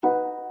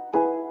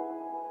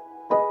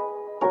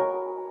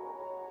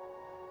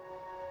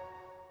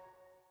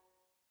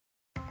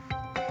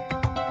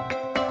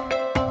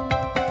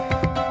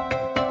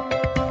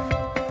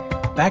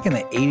Back in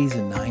the 80s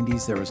and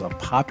 90s, there was a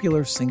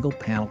popular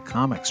single-panel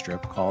comic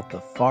strip called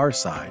The Far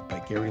Side by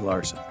Gary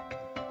Larson.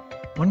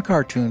 One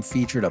cartoon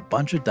featured a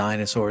bunch of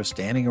dinosaurs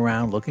standing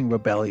around looking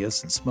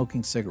rebellious and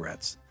smoking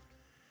cigarettes.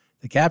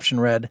 The caption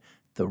read,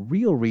 "The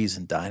real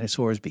reason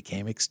dinosaurs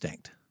became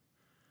extinct."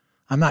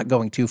 I'm not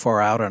going too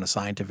far out on a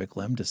scientific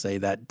limb to say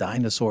that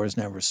dinosaurs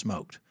never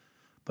smoked,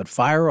 but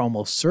fire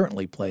almost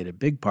certainly played a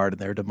big part in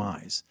their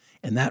demise,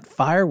 and that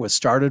fire was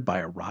started by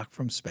a rock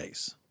from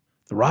space.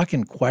 The rock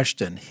in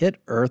question hit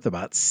Earth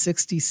about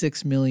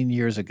 66 million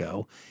years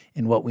ago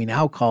in what we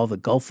now call the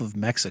Gulf of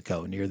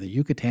Mexico near the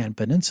Yucatan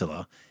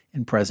Peninsula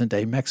in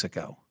present-day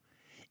Mexico.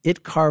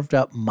 It carved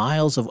up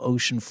miles of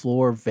ocean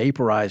floor,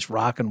 vaporized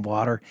rock and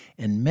water,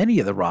 and many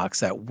of the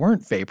rocks that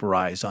weren't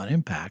vaporized on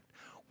impact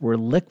were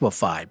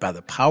liquefied by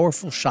the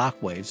powerful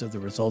shock waves of the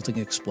resulting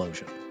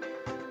explosion.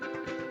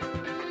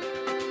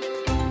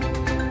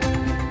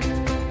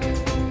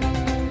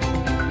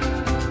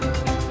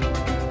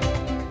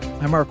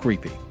 I'm Mark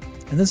Riepe,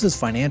 and this is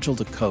Financial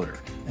Decoder,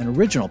 an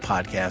original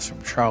podcast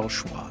from Charles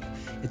Schwab.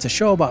 It's a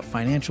show about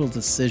financial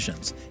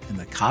decisions and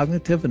the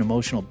cognitive and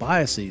emotional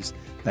biases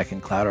that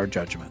can cloud our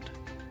judgment.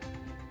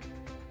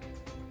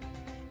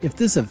 If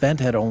this event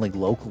had only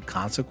local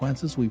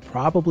consequences, we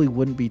probably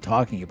wouldn't be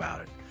talking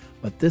about it,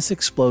 but this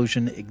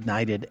explosion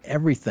ignited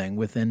everything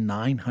within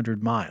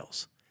 900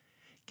 miles.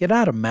 Get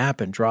out a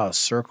map and draw a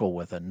circle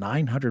with a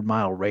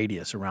 900-mile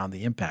radius around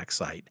the impact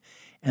site,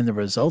 and the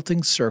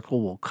resulting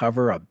circle will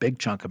cover a big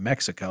chunk of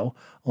Mexico,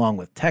 along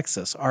with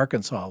Texas,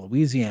 Arkansas,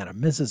 Louisiana,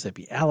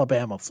 Mississippi,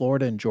 Alabama,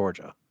 Florida, and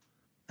Georgia.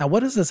 Now, what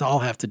does this all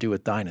have to do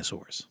with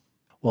dinosaurs?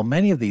 Well,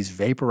 many of these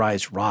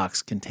vaporized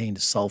rocks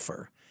contained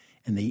sulfur,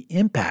 and the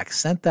impact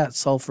sent that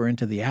sulfur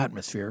into the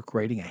atmosphere,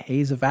 creating a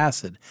haze of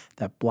acid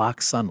that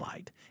blocks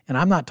sunlight. And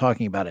I'm not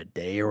talking about a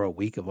day or a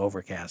week of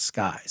overcast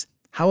skies.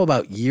 How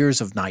about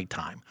years of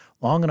nighttime,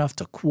 long enough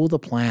to cool the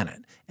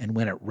planet? And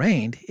when it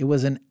rained, it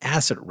was an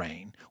acid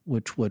rain,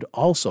 which would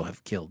also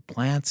have killed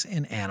plants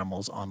and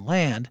animals on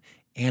land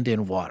and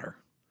in water.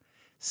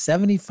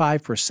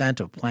 75%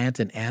 of plant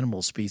and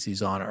animal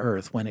species on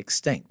Earth went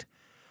extinct.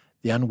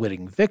 The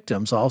unwitting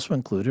victims also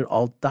included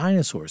all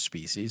dinosaur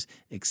species,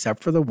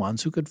 except for the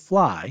ones who could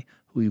fly,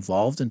 who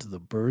evolved into the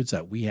birds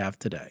that we have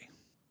today.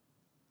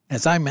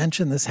 As I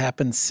mentioned, this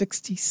happened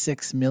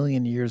 66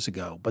 million years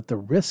ago, but the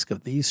risk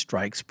of these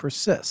strikes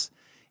persists.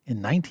 In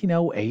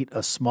 1908,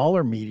 a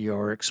smaller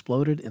meteor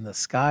exploded in the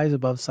skies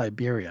above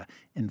Siberia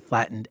and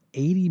flattened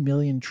 80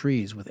 million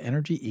trees with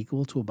energy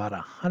equal to about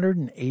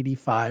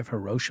 185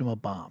 Hiroshima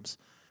bombs.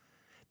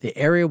 The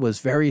area was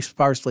very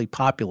sparsely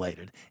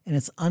populated, and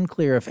it's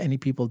unclear if any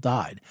people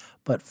died,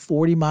 but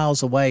 40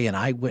 miles away an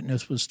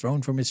eyewitness was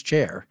thrown from his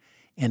chair,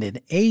 and in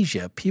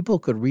Asia, people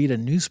could read a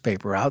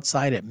newspaper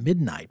outside at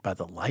midnight by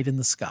the light in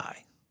the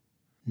sky.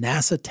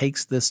 NASA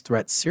takes this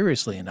threat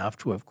seriously enough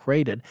to have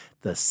created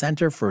the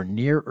Center for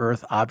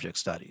Near-Earth Object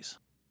Studies.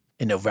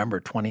 In November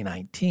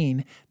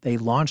 2019, they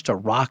launched a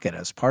rocket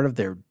as part of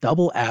their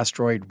Double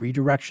Asteroid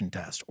Redirection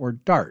Test, or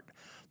DART,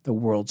 the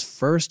world's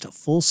first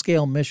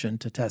full-scale mission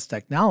to test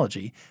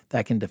technology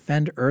that can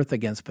defend Earth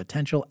against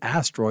potential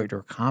asteroid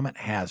or comet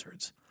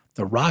hazards.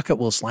 The rocket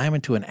will slam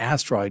into an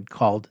asteroid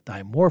called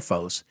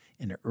Dimorphos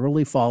in the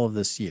early fall of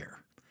this year.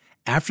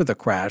 After the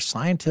crash,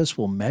 scientists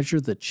will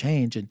measure the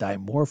change in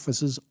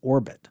Dimorphos's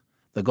orbit.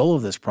 The goal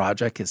of this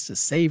project is to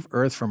save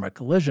Earth from a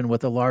collision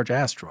with a large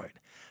asteroid.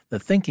 The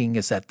thinking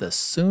is that the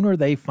sooner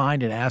they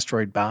find an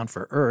asteroid bound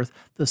for Earth,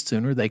 the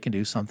sooner they can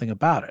do something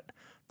about it.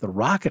 The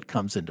rocket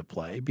comes into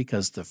play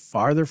because the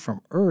farther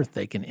from Earth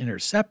they can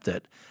intercept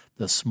it,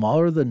 the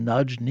smaller the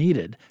nudge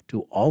needed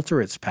to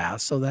alter its path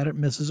so that it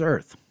misses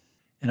Earth.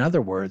 In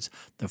other words,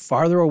 the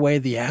farther away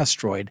the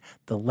asteroid,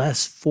 the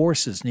less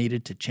force is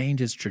needed to change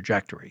its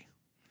trajectory.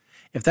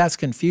 If that's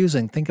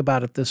confusing, think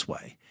about it this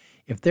way.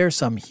 If there's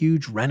some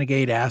huge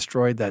renegade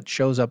asteroid that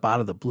shows up out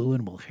of the blue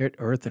and will hit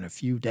Earth in a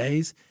few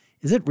days,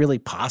 is it really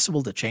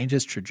possible to change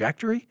its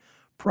trajectory?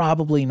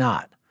 Probably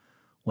not.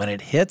 When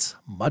it hits,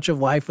 much of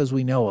life as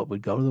we know it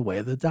would go the way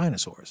of the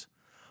dinosaurs.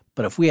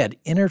 But if we had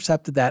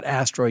intercepted that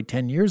asteroid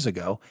 10 years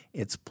ago,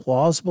 it's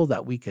plausible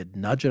that we could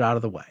nudge it out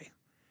of the way.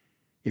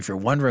 If you're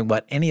wondering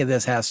what any of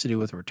this has to do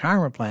with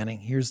retirement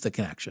planning, here's the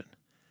connection.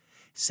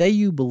 Say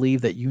you believe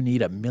that you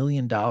need $1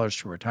 million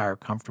to retire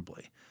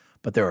comfortably,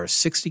 but there are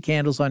 60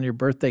 candles on your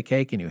birthday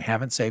cake and you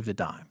haven't saved a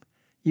dime.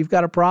 You've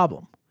got a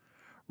problem.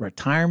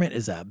 Retirement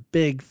is a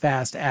big,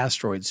 fast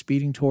asteroid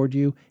speeding toward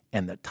you,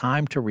 and the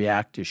time to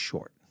react is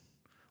short.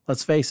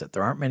 Let's face it,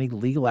 there aren't many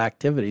legal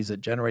activities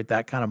that generate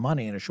that kind of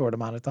money in a short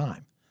amount of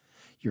time.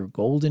 Your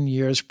golden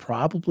years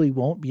probably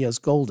won't be as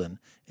golden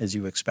as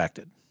you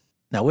expected.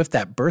 Now, if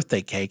that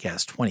birthday cake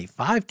has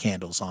 25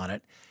 candles on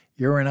it,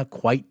 you're in a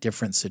quite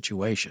different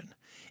situation.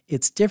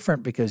 It's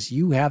different because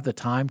you have the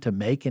time to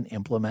make and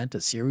implement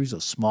a series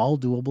of small,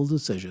 doable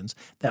decisions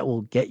that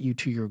will get you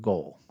to your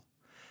goal.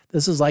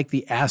 This is like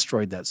the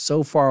asteroid that's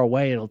so far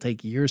away it'll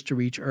take years to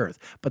reach Earth,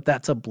 but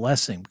that's a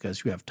blessing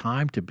because you have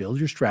time to build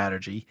your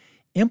strategy,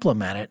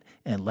 implement it,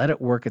 and let it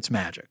work its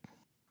magic.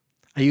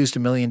 I used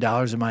 $1 million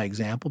in my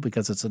example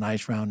because it's a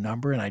nice round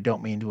number, and I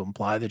don't mean to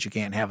imply that you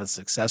can't have a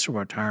successful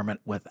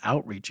retirement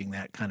without reaching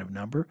that kind of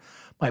number.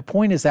 My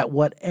point is that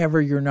whatever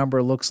your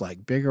number looks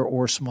like, bigger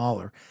or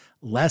smaller,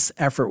 less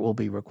effort will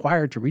be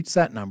required to reach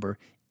that number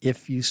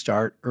if you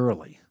start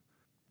early.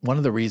 One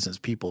of the reasons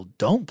people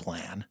don't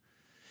plan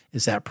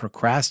is that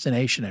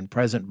procrastination and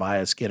present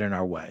bias get in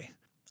our way.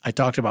 I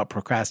talked about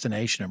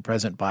procrastination and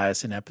present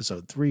bias in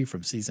episode 3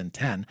 from season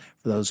 10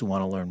 for those who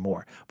want to learn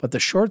more. But the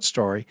short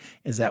story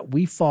is that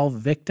we fall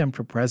victim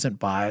to present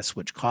bias,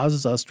 which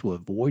causes us to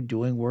avoid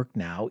doing work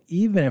now,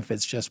 even if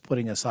it's just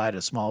putting aside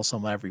a small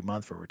sum every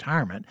month for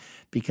retirement,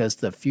 because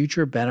the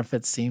future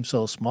benefits seem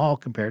so small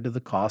compared to the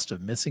cost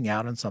of missing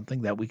out on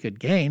something that we could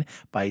gain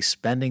by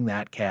spending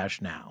that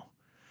cash now.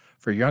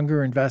 For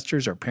younger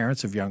investors or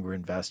parents of younger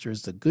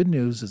investors, the good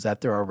news is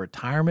that there are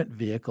retirement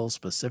vehicles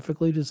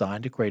specifically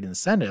designed to create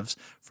incentives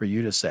for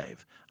you to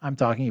save. I'm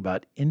talking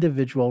about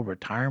individual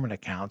retirement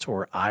accounts,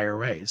 or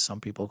IRAs.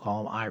 Some people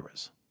call them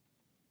IRAs.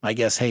 My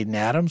guest Hayden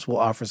Adams will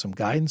offer some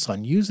guidance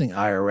on using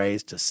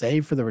IRAs to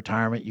save for the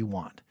retirement you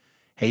want.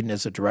 Hayden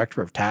is a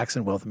director of tax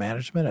and wealth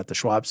management at the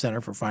Schwab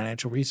Center for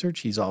Financial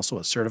Research. He's also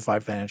a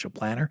certified financial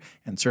planner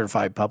and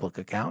certified public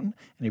accountant,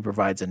 and he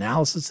provides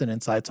analysis and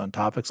insights on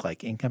topics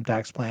like income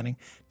tax planning,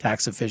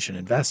 tax-efficient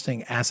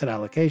investing, asset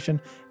allocation,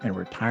 and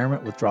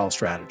retirement withdrawal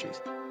strategies.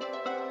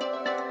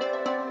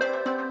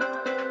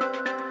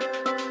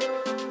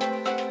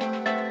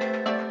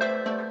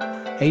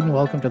 Hayden,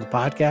 welcome to the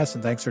podcast,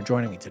 and thanks for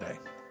joining me today.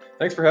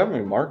 Thanks for having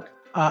me, Mark.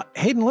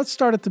 Hayden, let's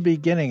start at the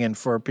beginning. And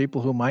for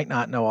people who might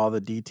not know all the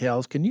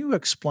details, can you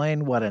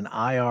explain what an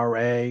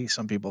IRA,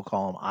 some people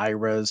call them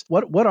IRAs,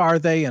 what are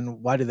they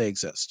and why do they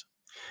exist?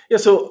 Yeah,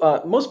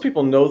 so most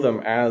people know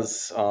them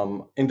as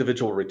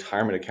individual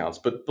retirement accounts,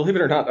 but believe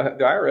it or not,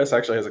 the IRS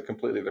actually has a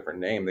completely different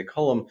name. They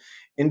call them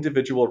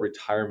individual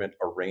retirement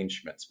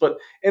arrangements, but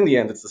in the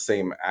end, it's the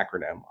same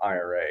acronym,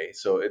 IRA.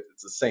 So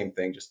it's the same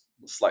thing, just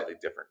a slightly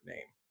different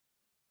name.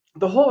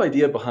 The whole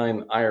idea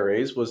behind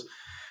IRAs was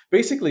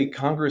basically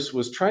Congress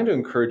was trying to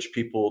encourage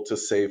people to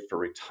save for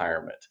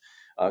retirement.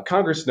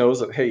 Congress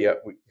knows that, hey, yeah,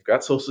 we've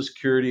got Social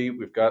Security,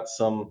 we've got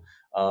some,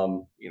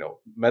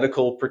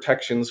 medical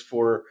protections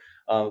for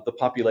the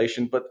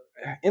population, but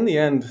in the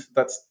end,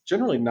 that's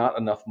generally not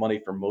enough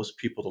money for most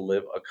people to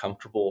live a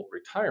comfortable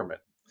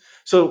retirement.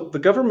 So the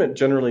government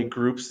generally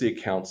groups the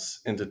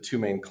accounts into two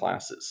main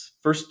classes.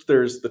 First,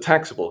 there's the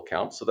taxable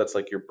account. So that's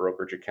like your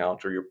brokerage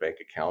account or your bank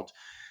account.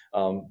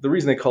 The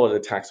reason they call it a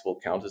taxable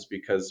account is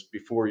because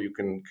before you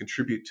can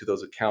contribute to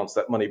those accounts,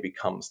 that money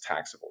becomes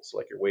taxable. So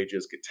like your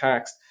wages get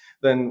taxed,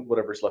 then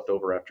whatever's left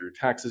over after your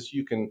taxes,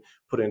 you can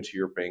put into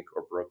your bank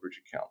or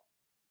brokerage account.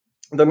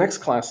 The next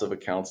class of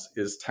accounts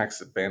is tax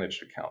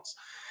advantaged accounts.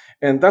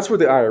 And that's where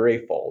the IRA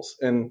falls.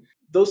 And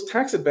those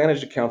tax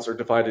advantaged accounts are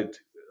divided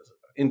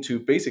into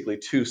basically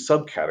two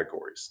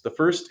subcategories. The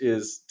first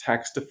is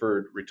tax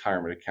deferred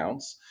retirement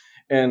accounts.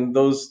 And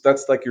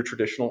that's like your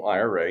traditional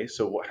IRA.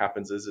 So what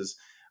happens is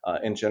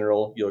in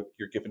general, you're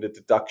given a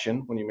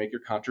deduction when you make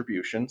your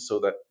contribution, so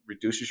that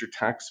reduces your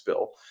tax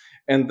bill.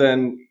 And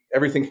then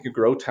everything can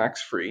grow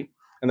tax-free.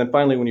 And then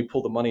finally, when you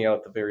pull the money out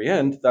at the very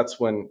end, that's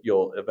when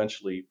you'll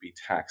eventually be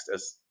taxed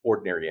as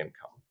ordinary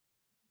income.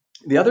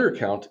 The other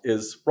account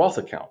is Roth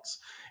accounts.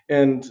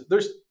 And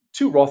there's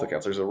two Roth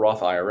accounts. There's a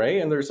Roth IRA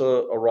and there's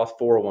a Roth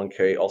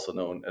 401k, also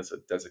known as a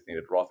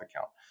designated Roth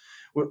account.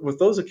 With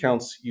those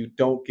accounts, you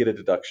don't get a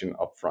deduction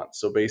up front.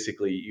 So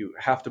basically, you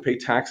have to pay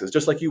taxes,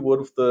 just like you would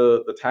with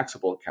the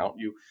taxable account.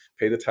 You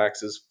pay the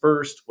taxes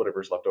first,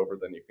 whatever's left over,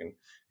 then you can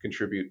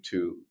contribute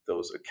to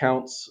those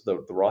accounts, the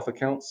Roth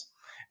accounts.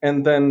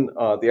 And then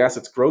the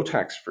assets grow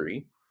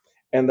tax-free.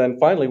 And then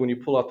finally, when you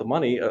pull out the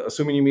money,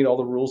 assuming you meet all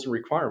the rules and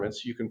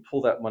requirements, you can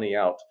pull that money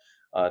out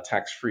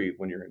tax-free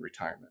when you're in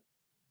retirement.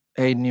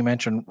 Hayden, you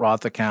mentioned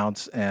Roth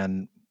accounts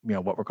and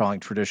what we're calling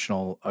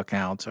traditional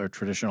accounts or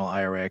traditional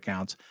IRA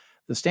accounts.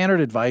 The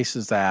standard advice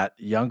is that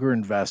younger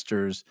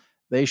investors,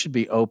 they should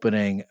be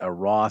opening a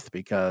Roth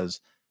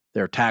because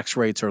their tax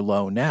rates are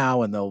low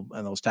now, and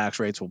those tax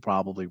rates will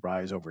probably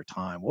rise over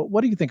time.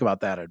 What do you think about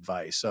that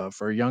advice?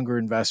 For a younger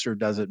investor,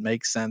 does it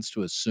make sense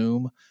to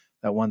assume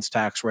that one's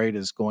tax rate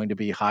is going to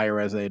be higher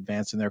as they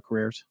advance in their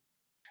careers?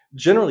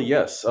 Generally,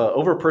 yes.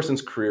 Over a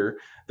person's career,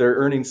 their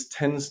earnings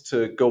tends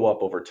to go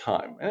up over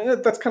time.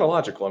 And that's kind of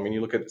logical. I mean, you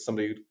look at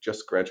somebody who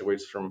just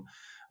graduates from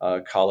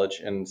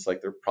college and it's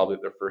like they're probably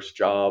at their first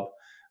job.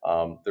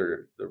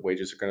 Their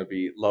wages are going to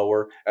be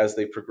lower as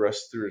they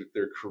progress through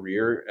their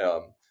career.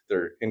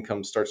 Their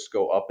income starts to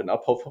go up and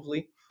up,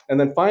 hopefully. And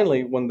then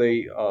finally, when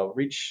they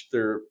reach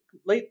their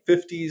late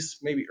 50s,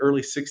 maybe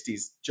early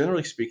 60s,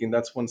 generally speaking,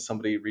 that's when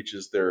somebody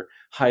reaches their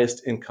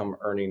highest income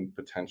earning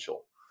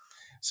potential.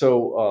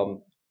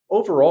 So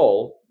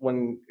overall,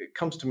 when it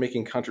comes to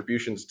making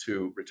contributions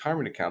to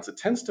retirement accounts, it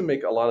tends to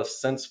make a lot of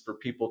sense for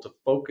people to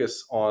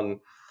focus on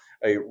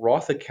a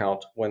Roth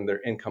account when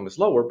their income is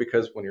lower,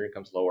 because when your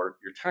income's lower,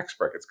 your tax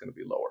bracket's going to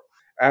be lower.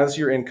 As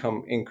your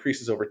income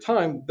increases over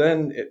time,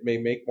 then it may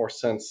make more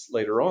sense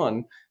later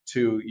on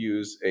to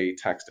use a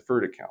tax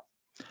deferred account.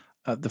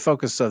 The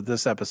focus of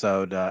this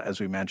episode, as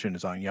we mentioned,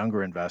 is on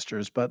younger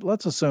investors, but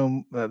let's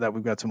assume that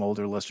we've got some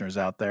older listeners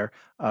out there.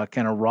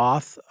 Can a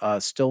Roth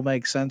still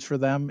make sense for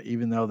them,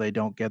 even though they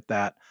don't get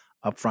that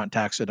upfront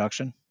tax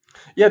deduction?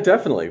 Yeah,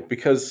 definitely.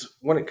 Because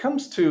when it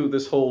comes to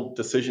this whole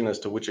decision as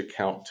to which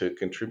account to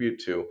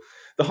contribute to,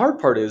 the hard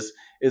part is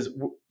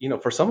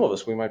for some of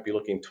us, we might be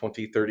looking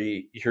 20,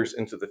 30 years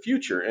into the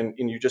future, and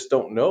you just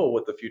don't know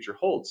what the future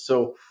holds.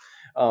 So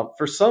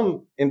for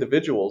some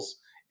individuals,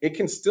 it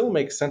can still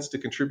make sense to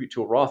contribute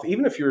to a Roth,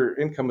 even if your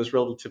income is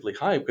relatively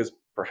high, because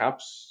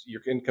perhaps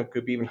your income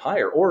could be even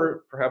higher,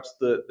 or perhaps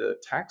the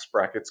tax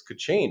brackets could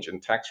change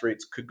and tax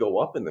rates could go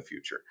up in the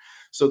future.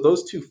 So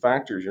those two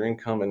factors, your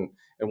income and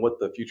what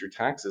the future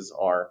taxes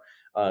are,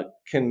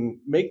 can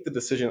make the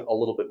decision a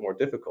little bit more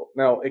difficult.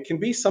 Now, it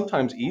can be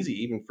sometimes easy,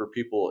 even for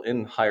people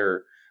in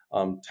higher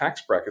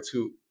tax brackets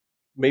who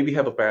maybe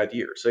have a bad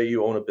year. Say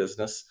you own a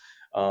business,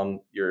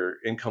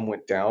 your income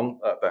went down.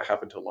 That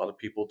happened to a lot of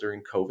people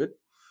during COVID.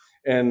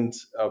 And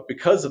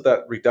because of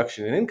that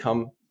reduction in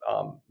income,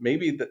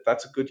 maybe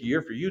that's a good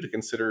year for you to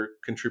consider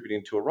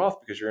contributing to a Roth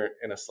because you're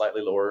in a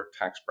slightly lower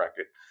tax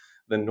bracket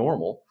than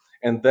normal.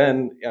 And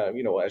then,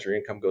 as your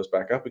income goes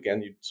back up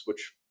again, you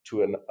switch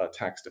to a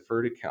tax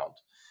deferred account.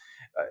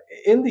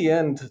 In the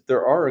end,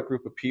 there are a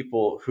group of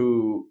people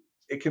who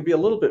it can be a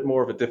little bit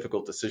more of a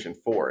difficult decision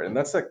for. And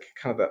that's like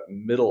kind of that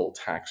middle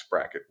tax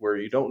bracket where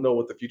you don't know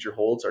what the future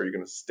holds. Are you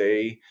going to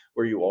stay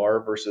where you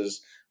are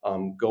versus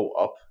go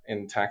up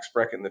in tax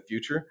bracket in the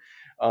future?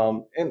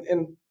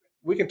 And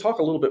we can talk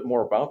a little bit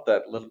more about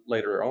that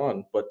later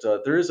on, but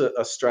there is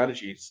a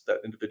strategies that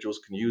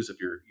individuals can use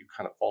if you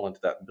kind of fall into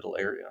that middle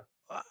area.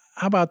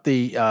 How about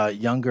the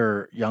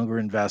younger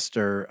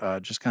investor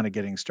just kind of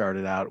getting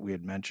started out? We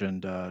had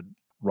mentioned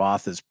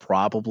Roth is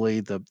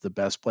probably the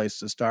best place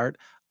to start,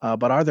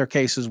 but are there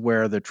cases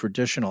where the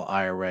traditional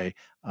IRA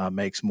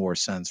makes more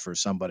sense for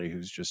somebody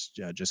who's just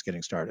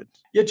getting started?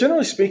 Yeah,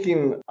 generally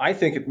speaking, I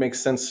think it makes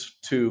sense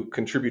to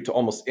contribute to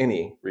almost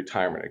any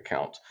retirement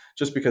account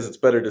just because it's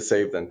better to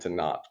save than to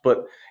not.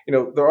 But,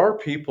 there are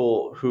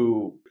people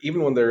who,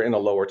 even when they're in a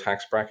lower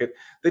tax bracket,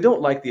 they don't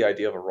like the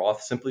idea of a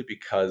Roth simply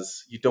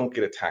because you don't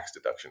get a tax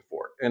deduction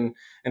for it.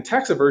 And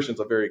tax aversion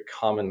is a very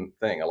common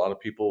thing. A lot of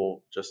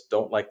people just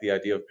don't like the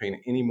idea of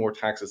paying any more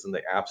taxes than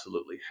they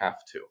absolutely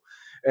have to.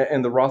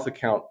 And the Roth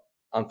account,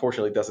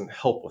 unfortunately, doesn't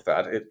help with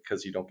that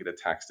because you don't get a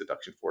tax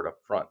deduction for it up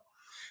front.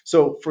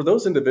 So, for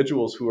those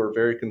individuals who are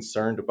very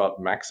concerned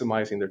about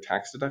maximizing their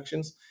tax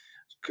deductions,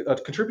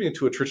 contributing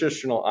to a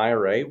traditional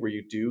IRA where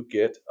you do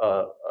get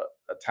a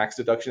tax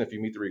deduction if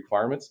you meet the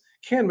requirements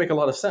can make a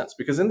lot of sense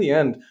because, in the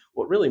end,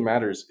 what really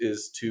matters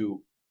is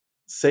to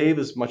save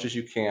as much as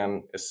you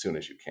can as soon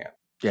as you can.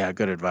 Yeah,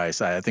 good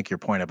advice. I think your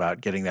point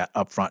about getting that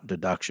upfront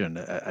deduction,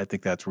 I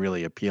think that's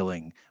really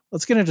appealing.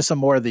 Let's get into some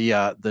more of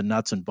the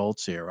nuts and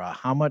bolts here.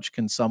 How much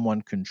can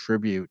someone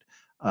contribute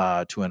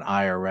to an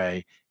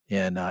IRA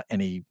in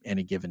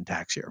any given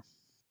tax year?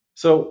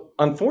 So,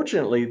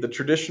 unfortunately, the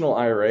traditional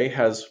IRA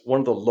has one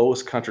of the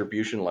lowest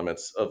contribution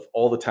limits of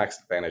all the tax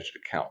advantaged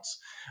accounts.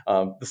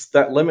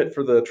 That limit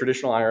for the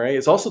traditional IRA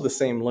is also the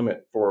same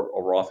limit for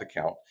a Roth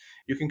account.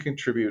 You can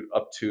contribute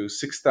up to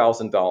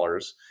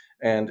 $6,000.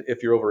 And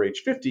if you're over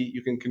age 50,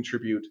 you can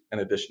contribute an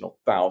additional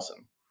 1,000.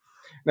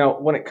 Now,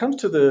 when it comes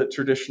to the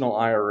traditional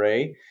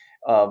IRA,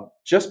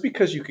 just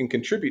because you can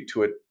contribute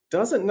to it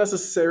doesn't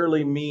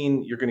necessarily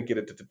mean you're going to get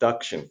a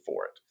deduction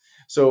for it.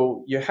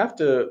 So you have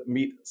to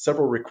meet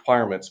several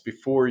requirements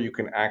before you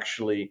can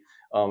actually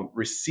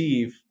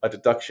receive a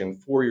deduction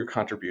for your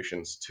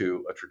contributions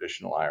to a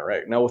traditional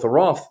IRA. Now, with a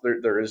Roth,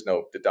 there is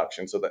no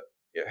deduction, so that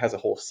it has a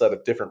whole set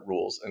of different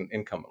rules and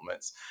income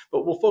limits.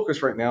 But we'll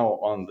focus right now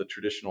on the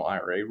traditional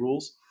IRA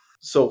rules.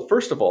 So,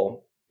 first of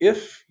all,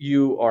 if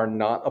you are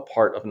not a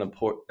part of an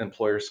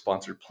employer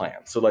sponsored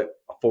plan, so like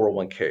a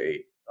 401k,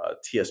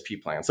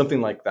 TSP plan,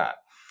 something like that,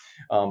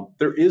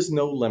 there is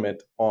no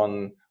limit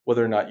on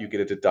whether or not you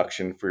get a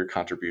deduction for your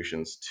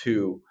contributions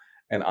to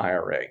an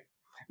IRA.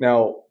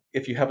 Now,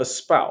 if you have a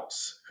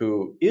spouse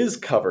who is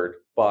covered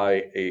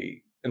by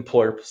a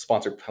employer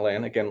sponsored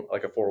plan, again,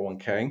 like a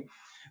 401k,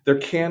 there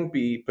can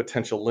be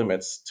potential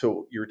limits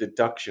to your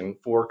deduction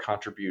for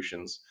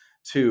contributions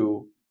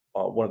to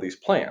one of these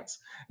plans.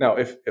 Now,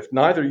 if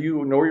neither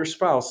you nor your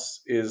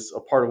spouse is a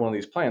part of one of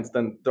these plans,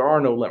 then there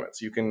are no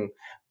limits. You can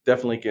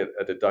definitely get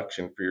a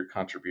deduction for your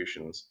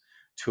contributions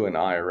to an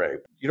IRA.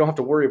 You don't have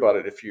to worry about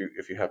it if you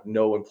have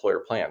no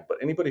employer plan. But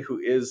anybody who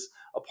is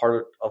a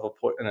part of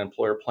an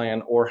employer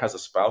plan or has a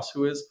spouse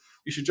who is,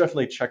 you should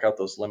definitely check out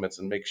those limits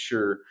and make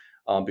sure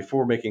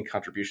before making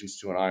contributions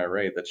to an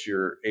IRA that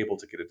you're able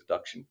to get a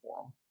deduction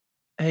for them.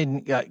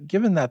 And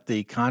given that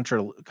the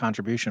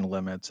contribution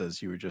limits,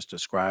 as you were just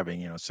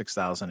describing,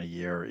 6,000 a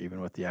year, even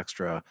with the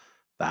extra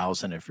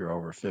thousand if you're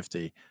over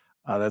 50,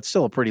 that's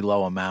still a pretty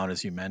low amount,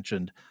 as you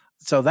mentioned.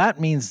 So that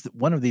means that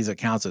one of these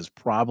accounts is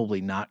probably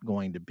not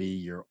going to be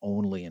your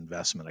only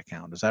investment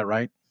account. Is that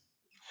right?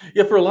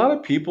 Yeah, for a lot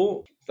of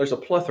people, there's a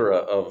plethora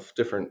of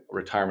different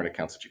retirement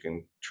accounts that you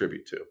can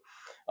contribute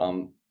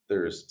to.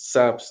 There's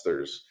SEPs,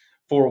 there's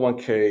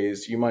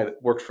 401ks. You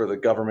might work for the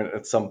government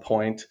at some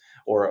point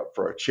or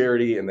for a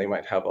charity, and they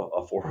might have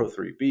a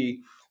 403b.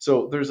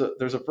 So there's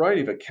a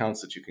variety of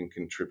accounts that you can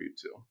contribute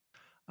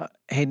to.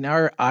 Hayden,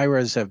 our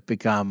IRAs have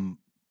become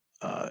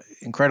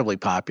incredibly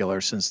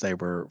popular since they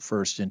were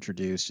first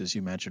introduced. As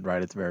you mentioned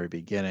right at the very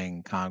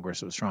beginning,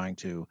 Congress was trying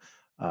to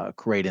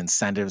create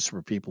incentives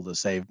for people to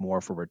save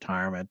more for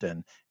retirement,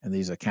 and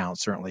these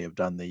accounts certainly have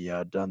done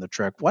the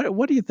trick.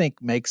 What do you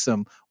think makes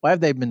them? Why have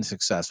they been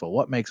successful?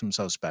 What makes them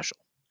so special?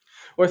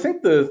 Well, I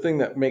think the thing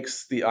that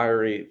makes the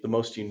IRA the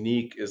most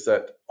unique is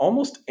that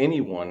almost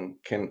anyone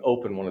can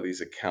open one of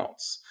these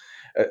accounts.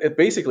 It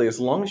basically, as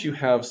long as you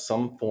have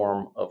some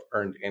form of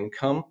earned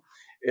income,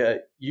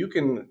 you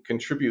can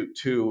contribute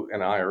to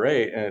an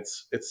IRA, and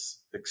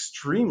it's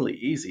extremely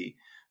easy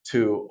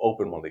to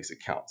open one of these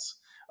accounts.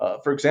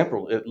 For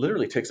example, it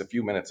literally takes a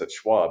few minutes at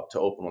Schwab to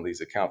open one of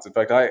these accounts. In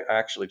fact, I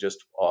actually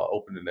just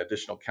opened an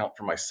additional account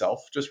for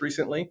myself just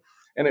recently,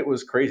 and it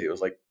was crazy. It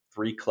was like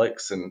 3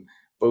 clicks, and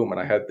boom,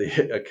 and I had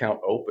the account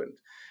opened.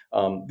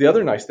 The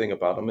other nice thing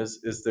about them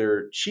is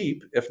they're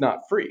cheap, if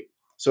not free.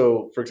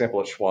 So, for example,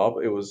 at Schwab,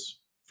 it was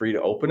free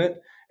to open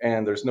it,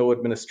 and there's no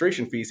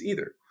administration fees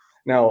either.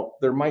 Now,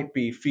 there might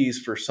be fees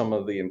for some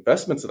of the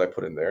investments that I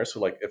put in there. So,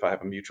 like if I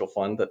have a mutual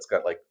fund that's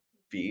got like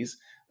fees,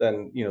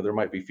 then there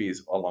might be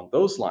fees along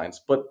those lines.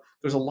 But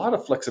there's a lot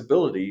of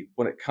flexibility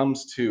when it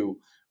comes to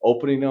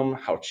opening them,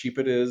 how cheap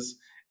it is,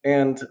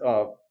 and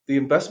the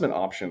investment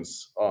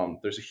options.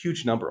 There's a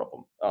huge number of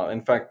them.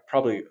 In fact,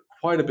 probably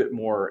quite a bit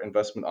more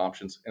investment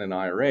options in an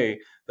IRA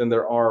than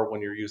there are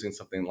when you're using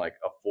something like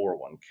a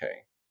 401k.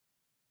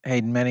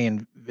 Hayden, many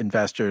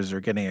investors are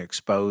getting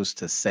exposed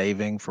to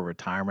saving for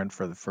retirement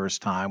for the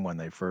first time when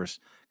they first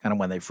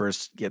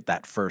get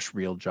that first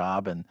real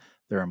job, and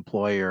their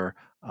employer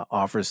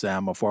offers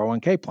them a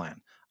 401k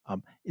plan.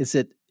 Is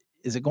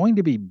it going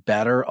to be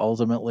better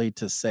ultimately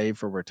to save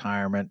for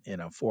retirement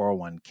in a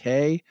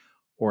 401k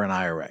or an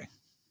IRA?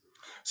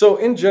 So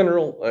in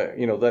general,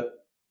 that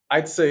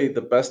I'd say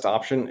the best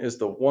option is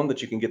the one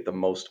that you can get the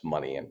most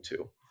money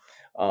into.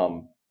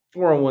 Um,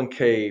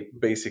 401k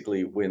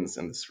basically wins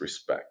in this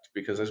respect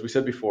because, as we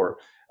said before,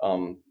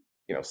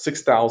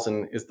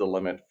 6,000 is the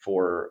limit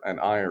for an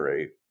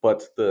IRA,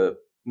 but the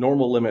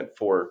normal limit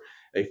for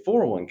a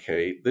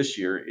 401k this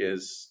year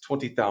is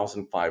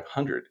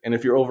 20,500. And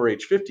if you're over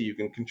age 50, you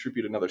can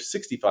contribute another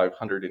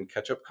 6,500 in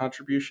catch-up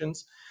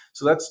contributions.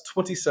 So that's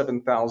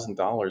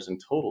 $27,000 in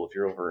total if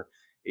you're over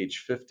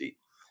age 50.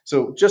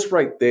 So just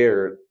right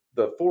there,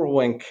 the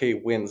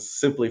 401k wins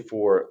simply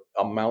for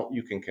amount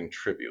you can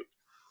contribute.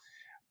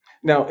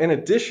 Now, in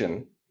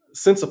addition,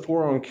 since a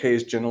 401k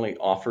is generally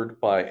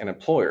offered by an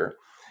employer,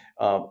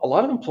 a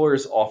lot of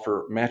employers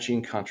offer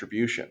matching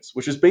contributions,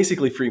 which is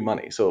basically free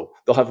money. So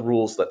they'll have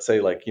rules that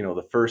say, like,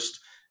 the first,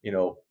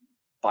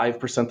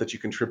 5% that you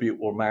contribute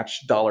will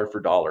match dollar for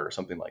dollar or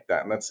something like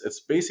that. And it's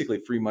basically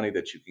free money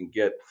that you can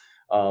get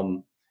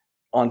on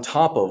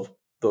top of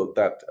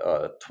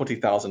that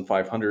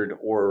 20,500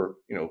 or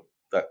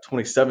that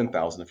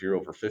 27,000 if you're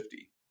over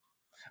 50.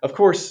 Of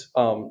course,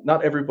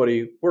 not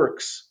everybody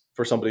works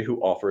for somebody who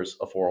offers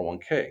a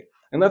 401k.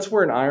 And that's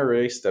where an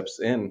IRA steps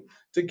in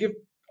to give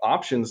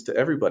options to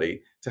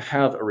everybody to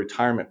have a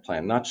retirement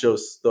plan, not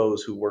just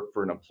those who work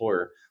for an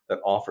employer that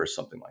offers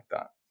something like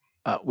that.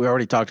 We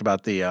already talked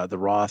about the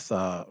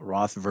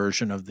Roth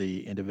version of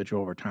the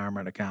individual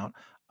retirement account,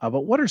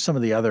 but what are some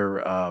of the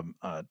other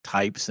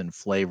types and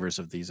flavors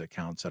of these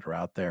accounts that are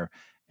out there,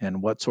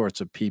 and what sorts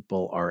of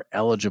people are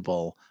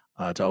eligible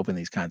to open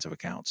these kinds of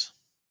accounts?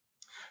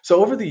 So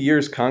over the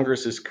years,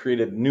 Congress has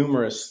created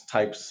numerous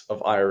types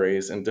of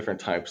IRAs and different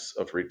types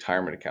of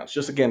retirement accounts,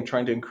 just again,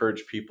 trying to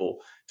encourage people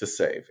to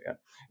save. Yeah.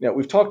 Now,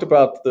 we've talked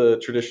about the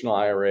traditional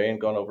IRA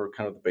and gone over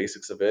kind of the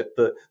basics of it.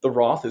 The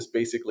Roth is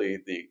basically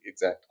the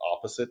exact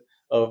opposite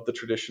of the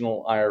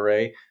traditional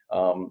IRA.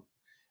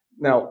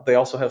 Now, they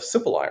also have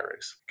simple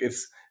IRAs.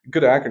 It's a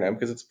good acronym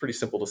because it's pretty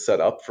simple to set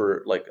up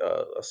for like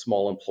a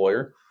small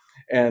employer.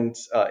 And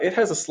it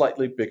has a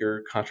slightly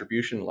bigger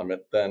contribution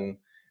limit than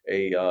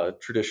a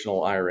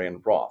traditional IRA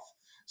and Roth.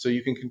 So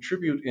you can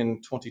contribute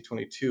in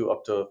 2022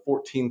 up to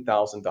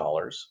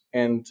 $14,000.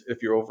 And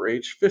if you're over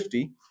age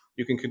 50,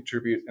 you can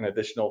contribute an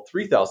additional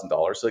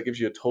 $3,000. So that gives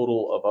you a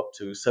total of up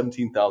to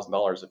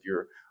 $17,000 if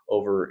you're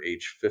over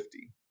age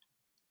 50.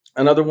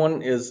 Another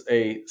one is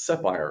a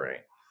SEP IRA.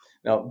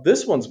 Now,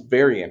 this one's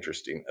very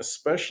interesting,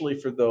 especially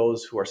for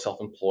those who are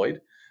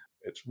self-employed.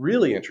 It's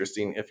really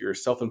interesting if you're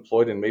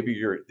self-employed and maybe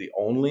you're the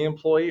only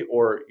employee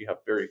or you have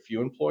very few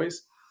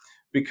employees,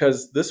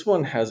 because this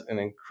one has an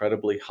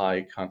incredibly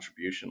high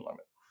contribution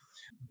limit.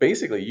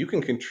 Basically, you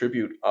can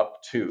contribute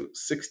up to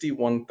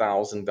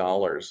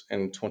 $61,000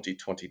 in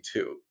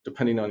 2022,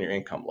 depending on your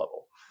income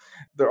level.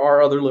 There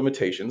are other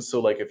limitations. So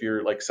like if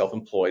you're like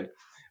self-employed,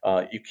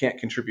 you can't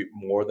contribute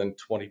more than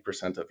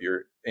 20% of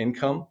your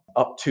income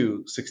up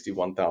to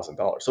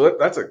 $61,000. So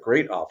that's a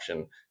great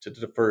option to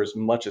defer as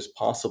much as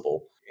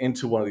possible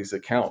into one of these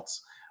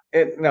accounts.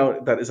 And now,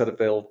 is that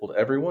available to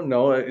everyone?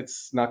 No,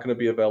 it's not going to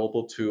be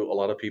available to a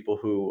lot of people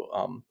who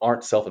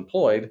aren't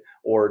self-employed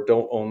or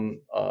don't own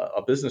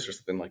a business or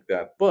something like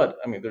that. But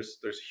I mean, there's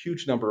a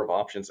huge number of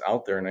options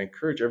out there, and I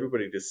encourage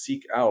everybody to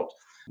seek out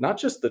not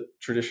just the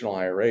traditional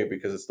IRA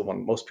because it's the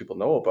one most people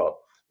know about,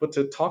 but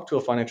to talk to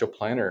a financial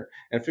planner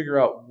and figure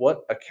out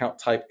what account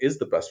type is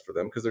the best for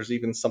them. Because there's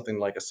even something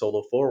like a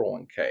solo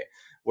 401k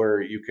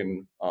where you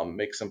can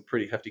make some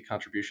pretty hefty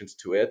contributions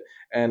to it,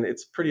 and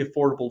it's pretty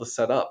affordable to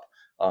set up.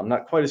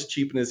 Not quite as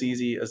cheap and as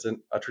easy as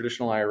a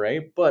traditional IRA,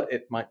 but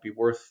it might be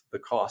worth the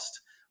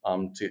cost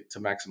to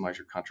maximize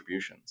your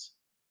contributions.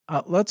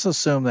 Let's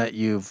assume that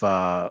you've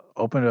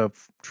opened a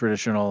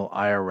traditional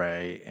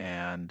IRA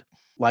and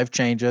life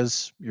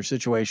changes, your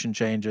situation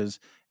changes,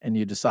 and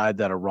you decide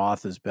that a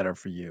Roth is better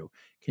for you.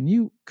 Can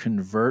you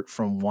convert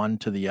from one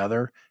to the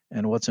other?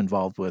 And what's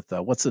involved with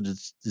what's the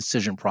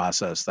decision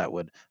process that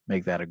would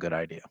make that a good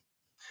idea?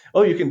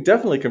 Oh, you can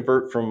definitely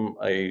convert from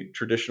a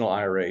traditional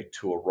IRA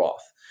to a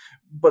Roth.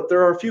 But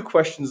there are a few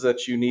questions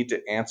that you need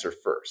to answer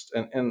first.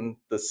 And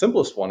the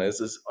simplest one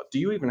is do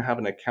you even have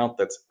an account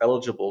that's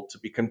eligible to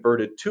be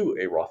converted to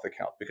a Roth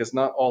account? Because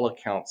not all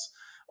accounts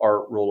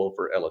are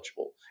rollover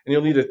eligible. And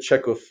you'll need to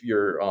check with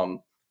your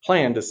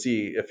plan to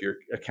see if your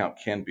account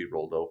can be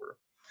rolled over.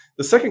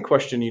 The second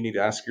question you need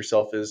to ask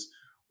yourself is,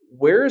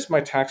 where is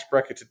my tax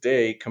bracket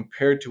today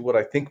compared to what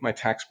I think my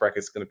tax bracket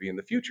is going to be in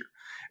the future?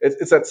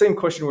 It's that same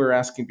question we were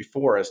asking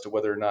before as to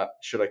whether or not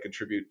should I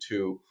contribute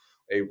to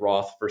a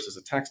Roth versus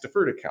a tax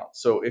deferred account.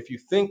 So if you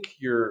think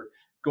you're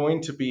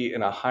going to be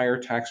in a higher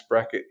tax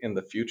bracket in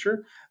the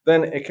future,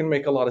 then it can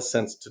make a lot of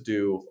sense to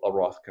do a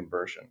Roth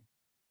conversion.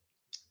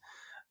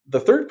 The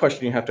third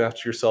question you have to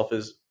ask yourself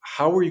is,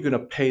 how are you going to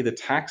pay the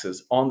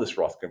taxes on this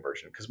Roth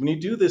conversion? Because when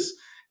you do this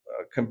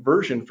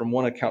conversion from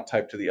one account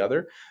type to the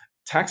other,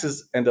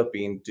 taxes end up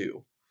being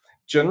due.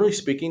 Generally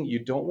speaking,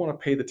 you don't want to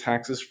pay the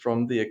taxes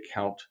from the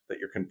account that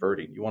you're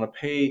converting. You want to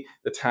pay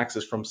the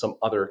taxes from some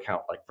other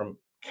account, like from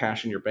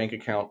cash in your bank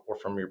account or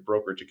from your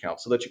brokerage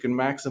account, so that you can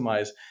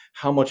maximize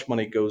how much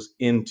money goes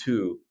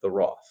into the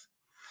Roth.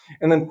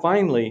 And then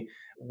finally,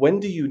 when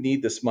do you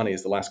need this money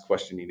is the last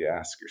question you need to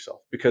ask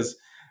yourself, because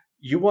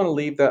you want to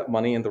leave that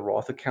money in the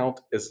Roth account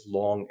as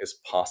long as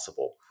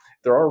possible.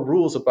 There are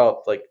rules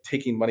about like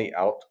taking money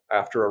out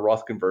after a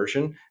Roth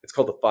conversion. It's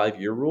called the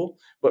 5-year rule.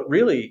 But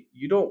really,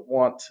 you don't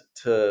want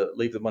to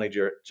leave the money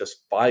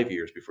just 5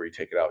 years before you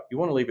take it out. You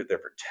want to leave it there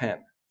for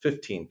 10,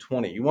 15,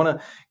 20. You want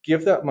to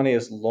give that money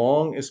as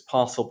long as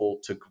possible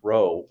to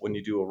grow when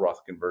you do a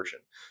Roth conversion.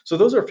 So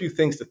those are a few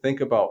things to think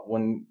about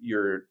when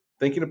you're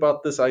thinking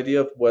about this idea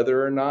of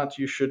whether or not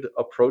you should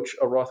approach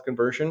a Roth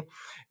conversion.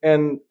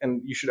 And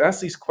you should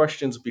ask these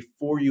questions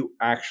before you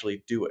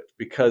actually do it,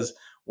 because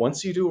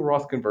once you do a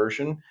Roth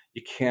conversion,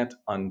 you can't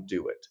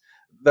undo it.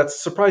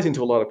 That's surprising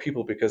to a lot of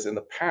people because in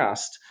the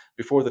past,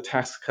 before the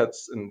Tax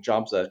Cuts and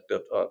Jobs Act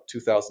of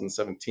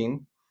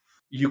 2017,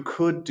 you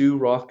could do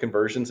Roth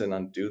conversions and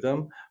undo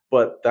them,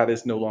 but that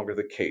is no longer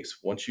the case.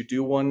 Once you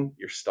do one,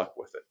 you're stuck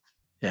with it.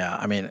 Yeah,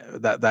 I mean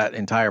that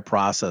entire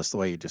process, the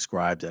way you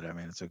described it, I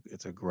mean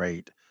it's a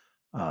great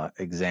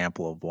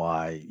example of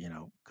why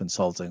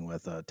consulting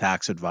with a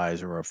tax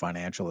advisor or a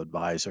financial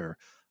advisor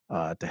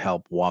to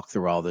help walk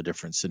through all the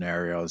different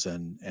scenarios,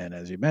 and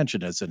as you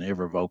mentioned, it's an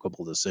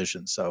irrevocable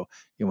decision. So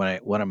you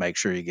want to make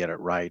sure you get it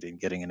right, and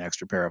getting an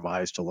extra pair of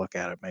eyes to look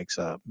at it makes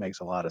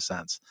a lot of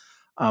sense,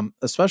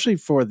 especially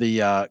for the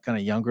kind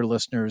of younger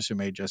listeners who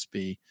may just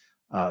be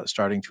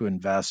starting to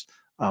invest.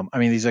 I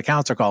mean, these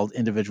accounts are called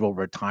individual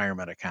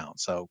retirement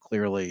accounts, so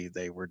clearly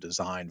they were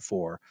designed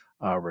for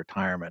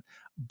retirement.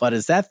 But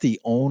is that the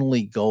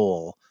only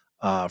goal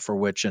for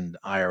which an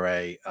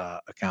IRA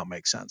account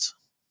makes sense?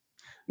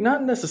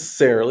 Not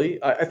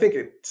necessarily. I think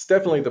it's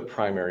definitely the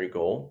primary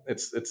goal.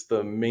 It's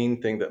the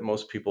main thing that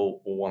most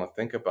people will want to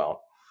think about.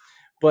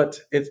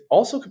 But it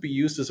also could be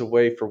used as a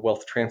way for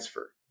wealth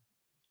transfer.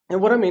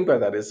 And what I mean by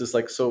that is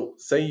like, so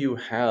say you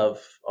have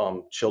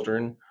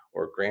children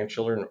or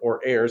grandchildren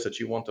or heirs that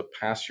you want to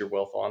pass your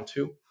wealth on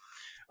to.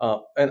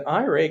 An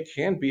IRA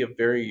can be a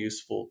very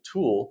useful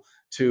tool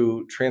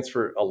to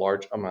transfer a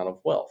large amount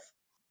of wealth.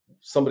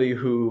 Somebody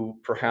who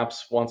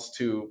perhaps wants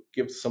to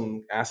give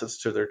some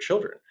assets to their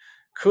children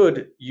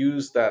could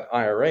use that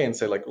IRA and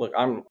say, like, look,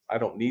 I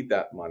don't need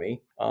that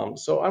money,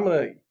 so I'm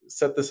going to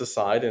set this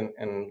aside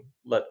and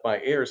let my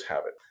heirs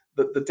have it.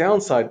 The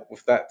downside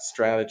with that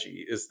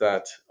strategy is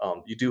that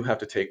you do have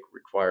to take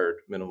required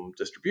minimum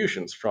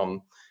distributions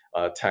from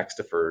tax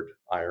deferred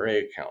IRA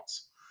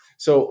accounts.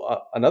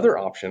 So another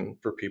option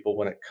for people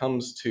when it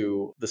comes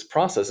to this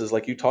process is,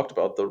 like you talked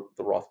about, the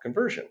Roth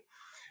conversion.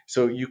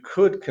 So you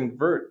could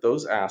convert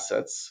those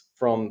assets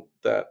from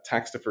that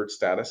tax deferred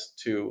status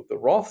to the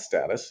Roth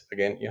status.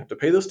 Again, you have to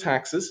pay those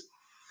taxes.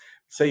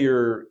 Say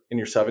you're in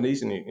your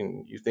 70s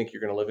and you think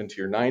you're going to live into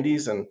your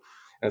 90s, and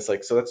it's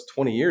like, so that's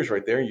 20 years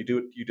right there. You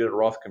did a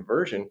Roth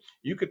conversion.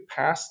 You could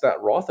pass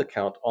that Roth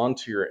account on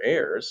to your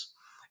heirs,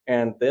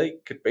 and they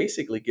could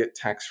basically get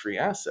tax-free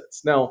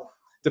assets. Now,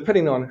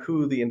 depending on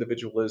who the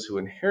individual is who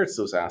inherits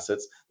those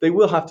assets, they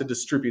will have to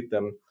distribute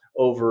them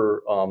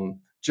over,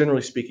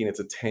 generally speaking, it's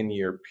a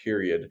 10-year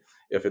period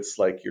if it's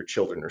like your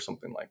children or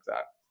something like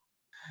that.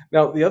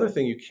 Now, the other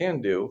thing you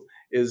can do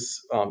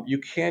is you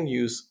can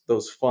use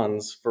those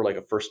funds for like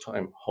a first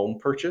time home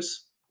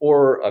purchase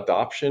or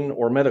adoption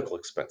or medical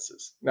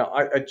expenses. Now,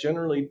 I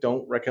generally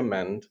don't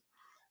recommend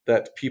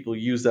that people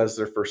use that as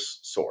their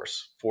first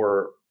source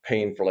for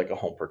paying for like a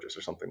home purchase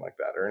or something like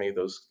that, or any of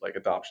those like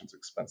adoptions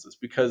expenses.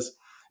 Because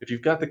if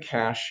you've got the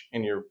cash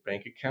in your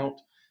bank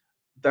account,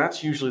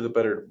 that's usually the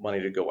better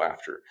money to go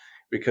after.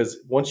 Because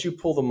once you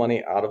pull the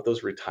money out of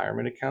those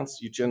retirement accounts,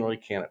 you generally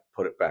can't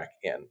put it back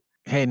in.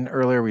 Hayden,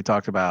 earlier we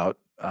talked about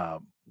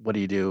what do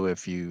you do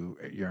if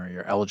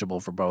you're eligible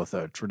for both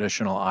a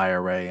traditional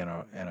IRA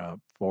and a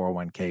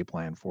 401k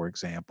plan, for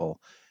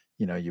example.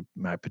 You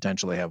might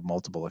potentially have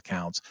multiple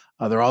accounts.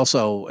 There are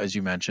also, as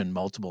you mentioned,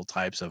 multiple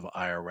types of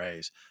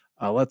IRAs.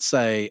 Let's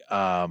say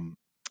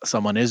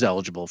someone is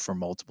eligible for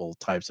multiple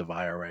types of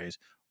IRAs.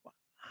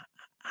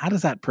 How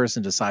does that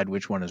person decide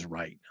which one is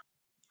right?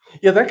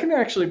 Yeah, that can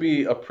actually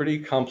be a pretty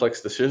complex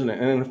decision.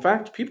 And in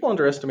fact, people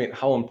underestimate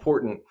how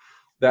important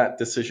that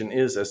decision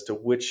is as to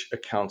which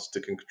accounts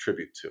to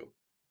contribute to.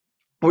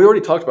 We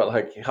already talked about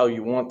like how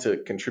you want to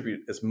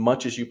contribute as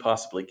much as you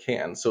possibly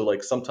can. So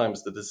like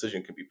sometimes the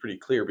decision can be pretty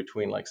clear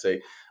between like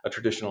say a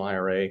traditional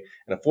IRA and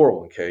a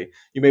 401k.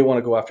 You may want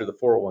to go after the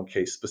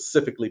 401k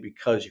specifically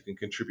because you can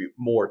contribute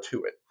more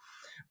to it.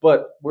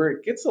 But where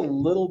it gets a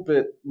little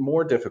bit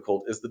more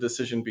difficult is the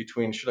decision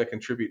between should I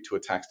contribute to a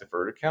tax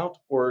deferred account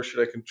or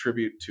should I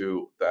contribute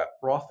to that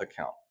Roth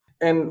account?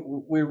 And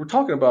we were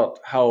talking about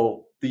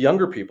how the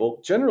younger people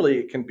generally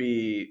it can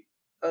be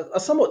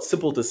a somewhat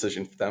simple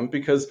decision for them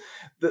because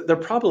they're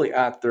probably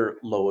at their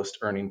lowest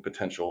earning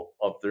potential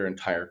of their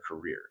entire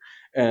career.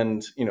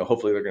 And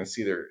hopefully they're going to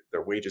see their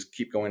wages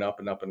keep going up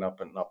and up and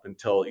up and up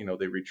until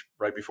they reach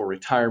right before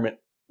retirement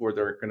where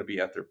they're going to be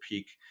at their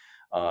peak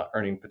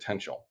earning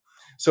potential.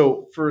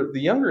 So for the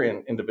younger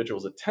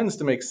individuals, it tends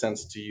to make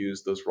sense to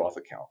use those Roth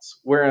accounts.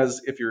 Whereas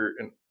if you're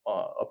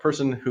a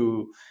person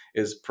who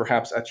is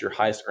perhaps at your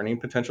highest earning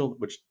potential,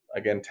 which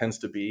again tends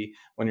to be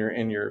when you're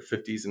in your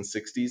 50s and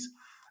 60s,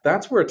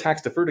 that's where a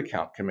tax deferred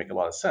account can make a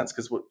lot of sense.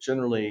 Because what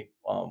generally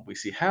we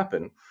see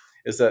happen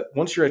is that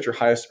once you're at your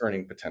highest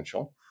earning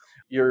potential,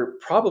 you're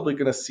probably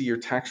going to see your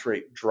tax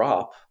rate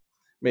drop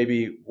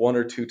maybe one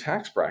or two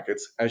tax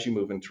brackets as you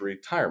move into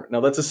retirement. Now,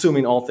 that's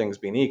assuming all things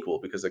being equal,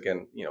 because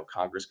again,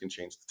 Congress can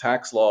change the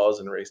tax laws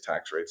and raise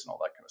tax rates and all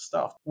that kind of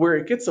stuff. Where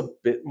it gets a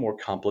bit more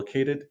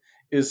complicated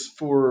is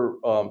for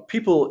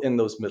people in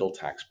those middle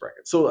tax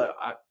brackets. So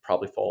I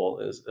probably fall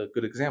as a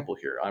good example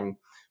here. I'm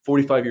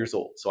 45 years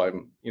old, so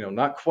I'm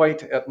not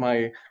quite at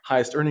my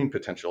highest earning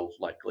potential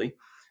likely.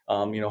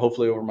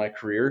 Hopefully over my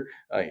career,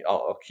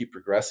 I'll keep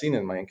progressing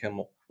and my income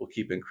will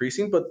keep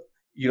increasing, but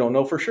you don't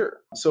know for sure.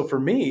 So for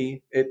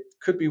me, it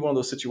could be one of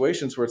those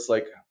situations where it's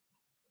like,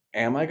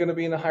 am I going to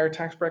be in a higher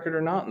tax bracket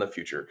or not in the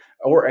future?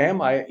 Or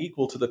am I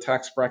equal to the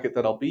tax bracket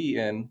that I'll be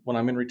in when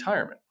I'm in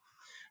retirement?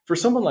 For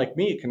someone like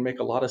me, it can make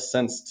a lot of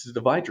sense to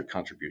divide your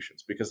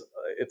contributions because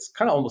it's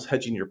kind of almost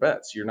hedging your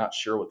bets. You're not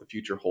sure what the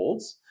future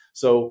holds.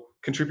 So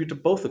contribute to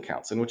both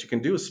accounts. And what you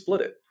can do is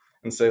split it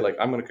and say, like,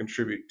 I'm going to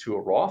contribute to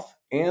a Roth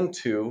and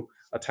to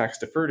a tax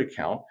deferred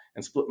account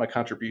and split my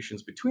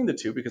contributions between the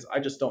two because I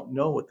just don't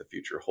know what the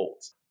future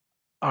holds.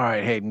 All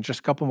right, Hayden, just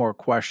a couple more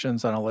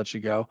questions and I'll let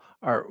you go.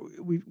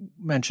 We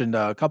mentioned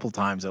a couple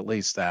times at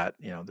least that,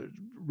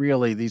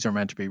 really these are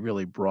meant to be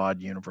really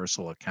broad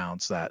universal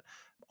accounts that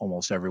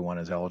almost everyone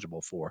is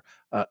eligible for.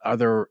 Are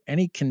there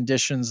any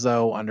conditions,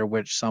 though, under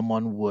which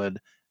someone would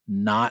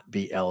not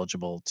be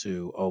eligible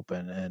to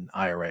open an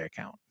IRA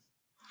account?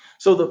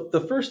 So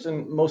the first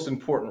and most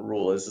important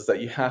rule is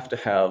that you have to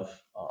have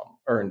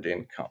earned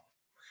income.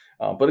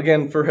 But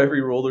again, for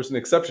every rule, there's an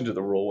exception to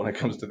the rule when it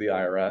comes to the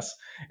IRS.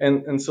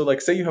 And so,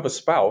 like, say you have a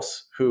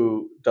spouse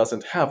who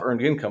doesn't have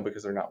earned income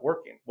because they're not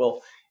working.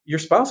 Well, your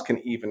spouse can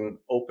even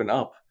open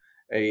up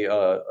a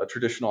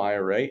traditional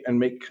IRA and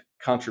make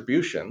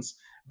contributions.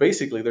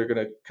 Basically, they're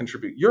going to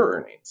contribute your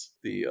earnings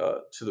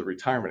to the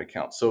retirement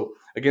account. So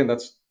again,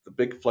 that's the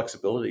big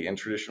flexibility in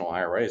traditional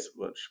IRAs,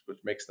 which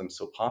makes them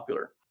so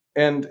popular.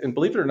 And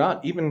believe it or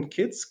not, even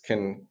kids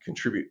can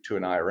contribute to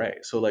an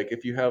IRA. So like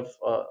if you have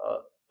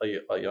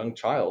a young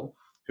child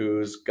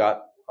who's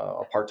got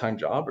a part-time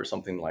job or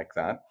something like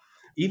that,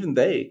 even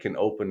they can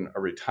open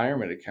a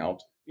retirement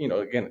account.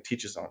 Again, it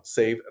teaches them to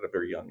save at a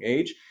very young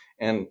age.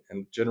 And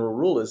general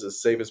rule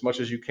is save as much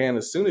as you can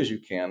as soon as you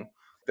can.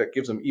 That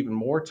gives them even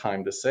more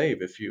time to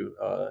save if you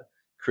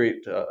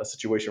create a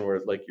situation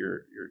where like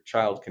your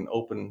child can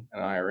open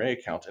an IRA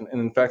account. And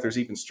in fact, there's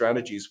even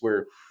strategies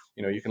where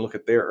you can look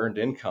at their earned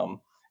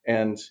income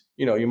and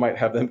you might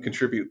have them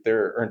contribute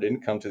their earned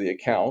income to the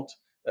account.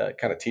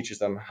 Kind of teaches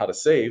them how to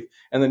save,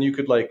 and then you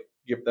could like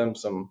give them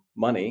some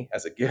money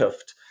as a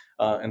gift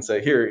and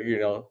say,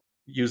 here,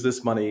 use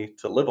this money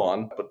to live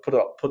on, but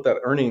put that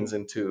earnings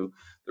into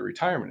the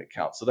retirement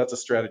account. So that's a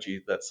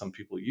strategy that some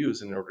people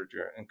use in order to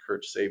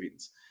encourage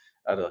savings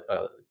at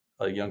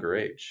a younger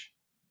age.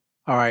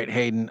 All right,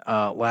 Hayden.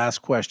 Last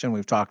question.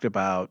 We've talked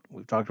about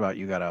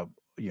you got to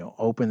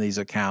open these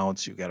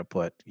accounts. You got to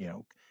put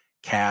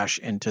cash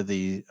into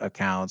the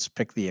accounts.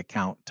 Pick the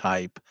account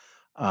type.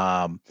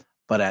 Um,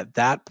 but at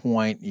that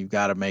point, you've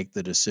got to make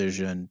the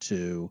decision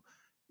to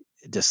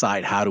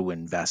decide how to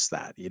invest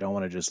that. You don't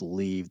want to just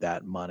leave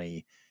that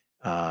money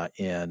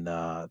in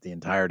the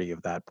entirety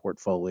of that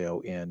portfolio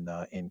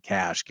in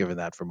cash. Given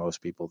that for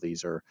most people,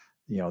 these are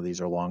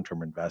long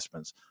term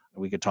investments.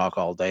 We could talk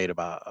all day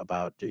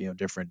about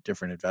different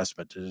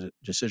investment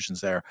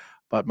decisions there.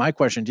 But my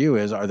question to you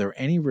is: are there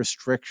any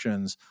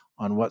restrictions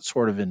on what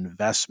sort of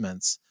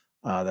investments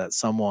that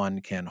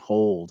someone can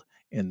hold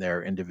in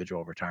their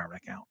individual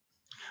retirement account?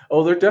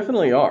 Oh, there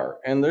definitely are.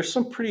 And there's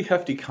some pretty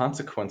hefty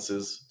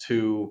consequences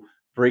to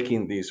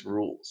breaking these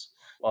rules.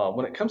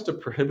 When it comes to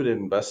prohibited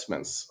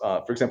investments,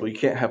 for example, you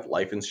can't have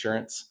life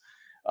insurance.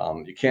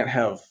 You can't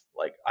have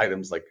like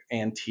items like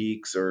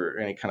antiques or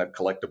any kind of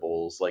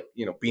collectibles, like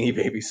Beanie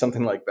Babies,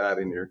 something like that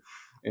in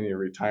your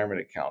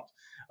retirement account.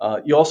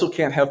 You also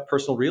can't have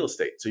personal real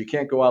estate, so you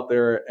can't go out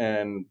there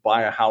and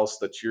buy a house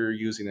that you're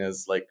using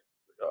as like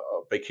a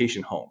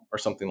vacation home or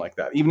something like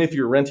that. Even if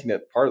you're renting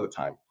it part of the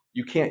time,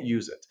 you can't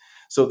use it.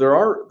 So there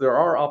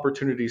are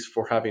opportunities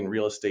for having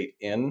real estate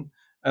in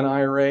an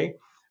IRA,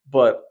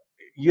 but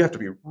you have to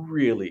be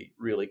really,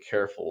 really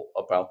careful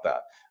about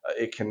that.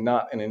 It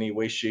cannot in any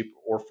way, shape,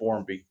 or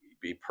form be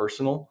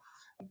personal,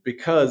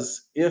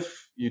 because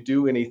if you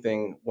do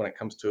anything when it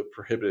comes to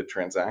prohibited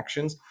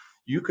transactions,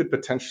 you could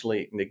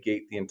potentially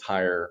negate the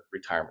entire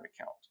retirement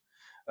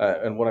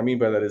account. And what I mean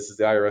by that is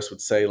the IRS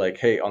would say, like,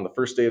 hey, on the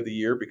first day of the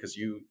year, because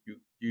you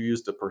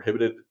used a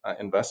prohibited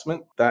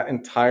investment, that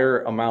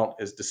entire amount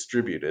is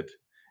distributed.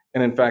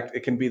 And in fact,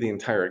 it can be the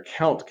entire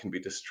account can be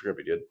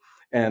distributed,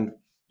 and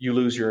you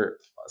lose your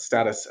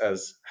status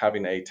as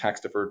having a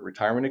tax deferred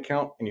retirement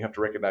account, and you have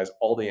to recognize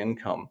all the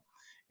income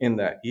in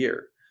that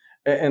year.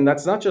 And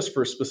that's not just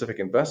for specific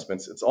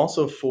investments, it's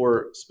also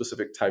for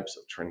specific types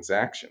of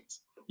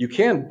transactions. You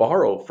can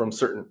borrow from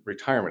certain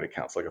retirement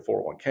accounts like a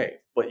 401k,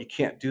 but you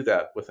can't do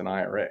that with an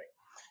IRA.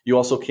 You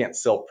also can't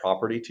sell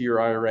property to your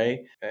IRA.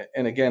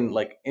 And again,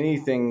 like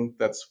anything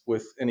that's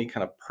with any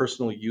kind of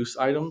personal use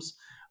items,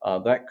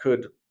 that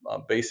could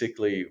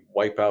basically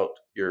wipe out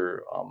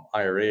your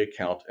IRA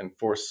account and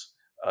force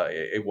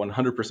a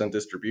 100%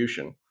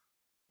 distribution.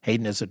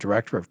 Hayden is a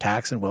director of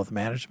tax and wealth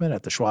management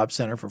at the Schwab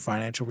Center for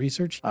Financial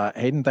Research.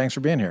 Hayden, thanks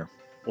for being here.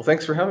 Well,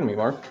 thanks for having me,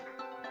 Mark.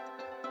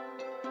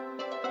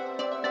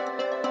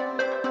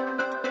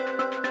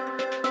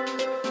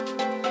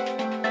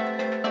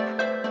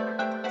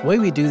 The way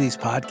we do these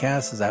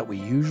podcasts is that we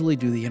usually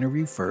do the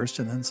interview first,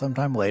 and then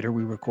sometime later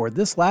we record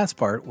this last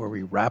part where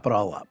we wrap it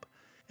all up.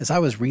 As I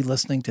was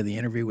re-listening to the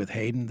interview with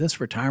Hayden, this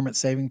retirement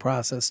saving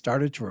process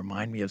started to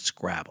remind me of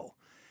Scrabble.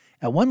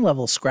 At one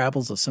level,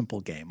 Scrabble's a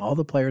simple game. All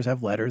the players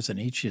have letters, and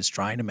each is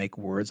trying to make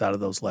words out of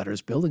those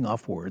letters, building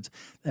off words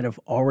that have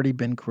already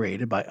been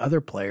created by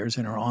other players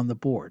and are on the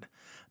board.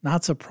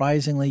 Not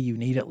surprisingly, you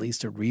need at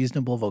least a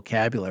reasonable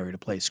vocabulary to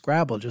play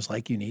Scrabble, just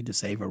like you need to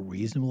save a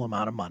reasonable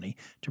amount of money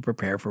to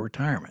prepare for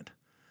retirement.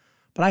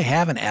 But I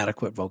have an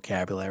adequate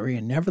vocabulary,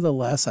 and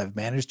nevertheless, I've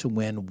managed to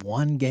win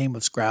one game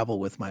of Scrabble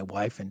with my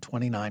wife in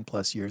 29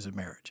 plus years of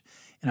marriage,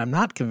 and I'm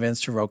not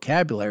convinced her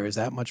vocabulary is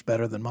that much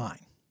better than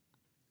mine.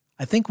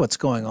 I think what's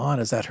going on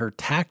is that her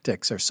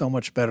tactics are so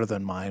much better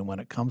than mine when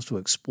it comes to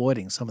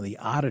exploiting some of the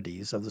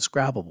oddities of the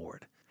Scrabble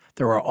board.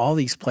 There are all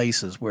these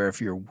places where if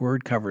your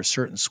word covers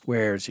certain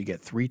squares, you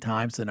get 3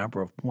 times the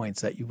number of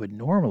points that you would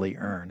normally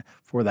earn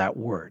for that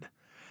word.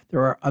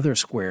 There are other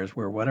squares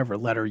where whatever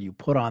letter you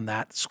put on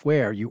that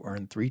square, you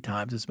earn 3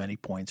 times as many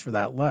points for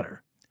that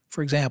letter.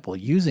 For example,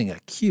 using a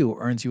Q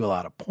earns you a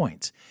lot of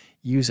points.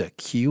 Use a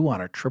Q on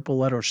a triple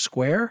letter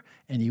square,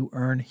 and you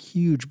earn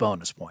huge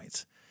bonus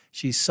points.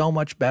 She's so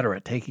much better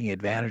at taking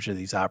advantage of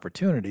these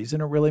opportunities,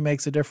 and it really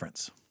makes a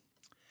difference.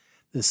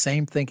 The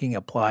same thinking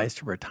applies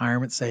to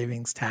retirement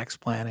savings, tax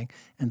planning,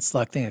 and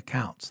selecting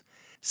accounts.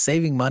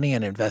 Saving money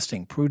and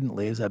investing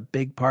prudently is a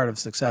big part of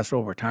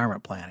successful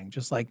retirement planning,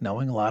 just like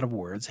knowing a lot of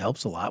words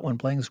helps a lot when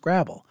playing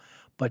Scrabble.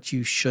 But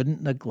you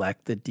shouldn't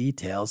neglect the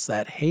details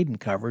that Hayden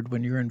covered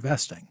when you're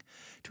investing.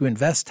 To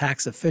invest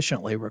tax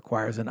efficiently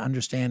requires an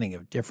understanding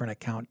of different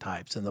account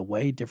types and the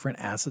way different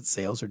asset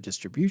sales or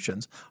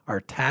distributions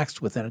are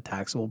taxed within a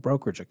taxable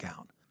brokerage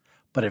account.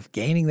 But if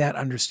gaining that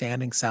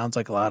understanding sounds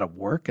like a lot of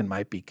work and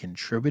might be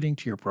contributing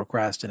to your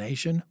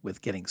procrastination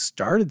with getting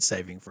started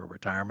saving for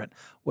retirement,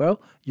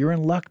 well, you're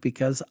in luck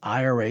because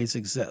IRAs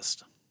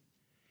exist.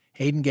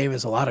 Hayden gave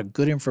us a lot of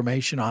good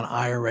information on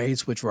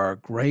IRAs, which are a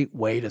great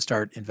way to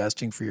start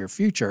investing for your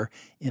future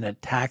in a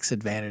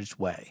tax-advantaged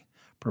way.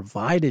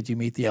 Provided you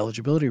meet the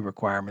eligibility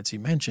requirements he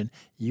mentioned,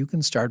 you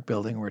can start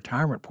building a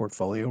retirement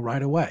portfolio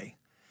right away.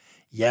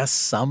 Yes,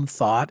 some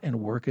thought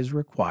and work is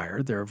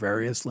required. There are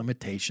various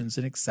limitations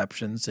and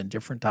exceptions in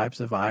different types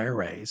of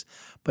IRAs,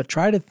 but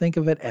try to think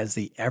of it as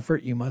the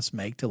effort you must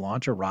make to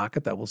launch a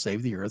rocket that will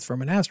save the Earth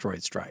from an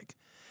asteroid strike.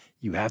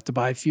 You have to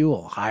buy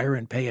fuel, hire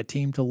and pay a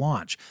team to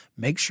launch,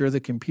 make sure the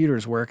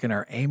computers work and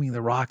are aiming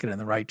the rocket in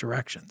the right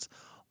directions.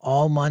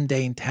 All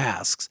mundane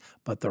tasks,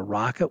 but the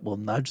rocket will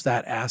nudge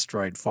that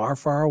asteroid far,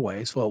 far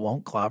away so it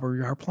won't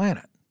clobber our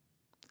planet.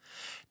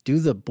 Do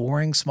the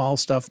boring small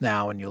stuff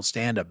now and you'll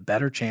stand a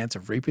better chance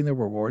of reaping the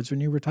rewards when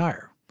you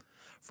retire.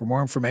 For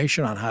more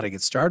information on how to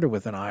get started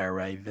with an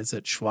IRA,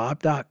 visit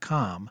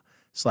schwab.com/IRA.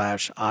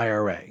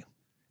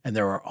 And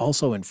there are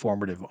also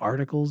informative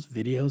articles,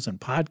 videos, and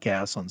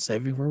podcasts on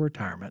saving for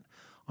retirement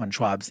on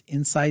Schwab's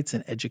Insights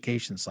and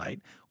Education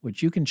site,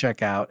 which you can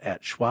check out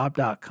at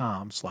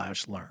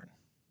schwab.com/learn.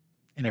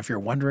 And if you're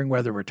wondering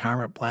whether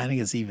retirement planning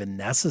is even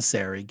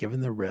necessary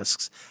given the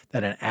risks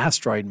that an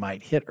asteroid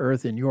might hit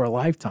Earth in your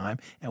lifetime,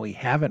 and we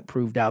haven't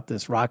proved out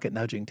this rocket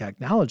nudging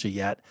technology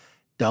yet,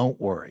 don't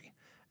worry.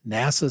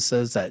 NASA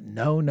says that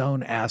no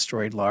known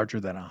asteroid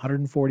larger than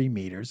 140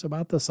 meters,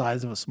 about the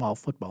size of a small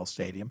football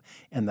stadium,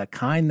 and the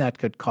kind that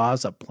could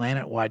cause a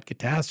planet-wide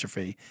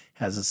catastrophe,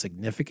 has a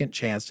significant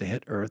chance to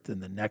hit Earth in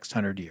the next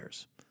 100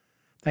 years.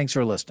 Thanks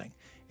for listening.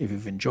 If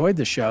you've enjoyed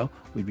the show,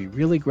 we'd be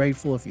really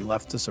grateful if you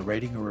left us a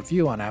rating or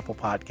review on Apple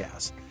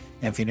Podcasts.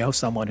 And if you know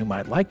someone who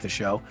might like the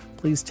show,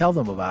 please tell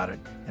them about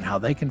it and how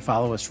they can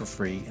follow us for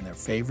free in their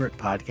favorite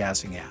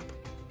podcasting app.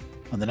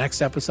 On the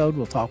next episode,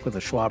 we'll talk with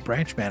a Schwab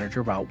branch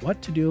manager about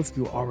what to do if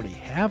you already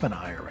have an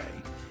IRA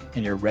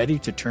and you're ready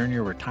to turn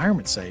your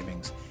retirement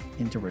savings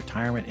into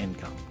retirement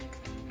income.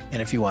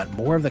 And if you want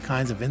more of the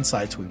kinds of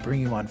insights we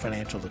bring you on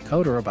Financial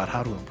Decoder about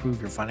how to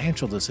improve your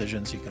financial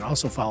decisions, you can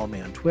also follow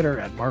me on Twitter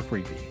at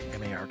MarkRiepE,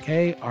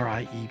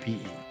 MarkRiepE.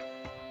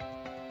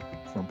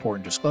 For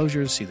important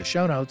disclosures, see the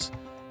show notes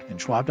and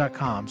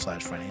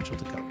schwab.com/financial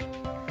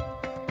decoder.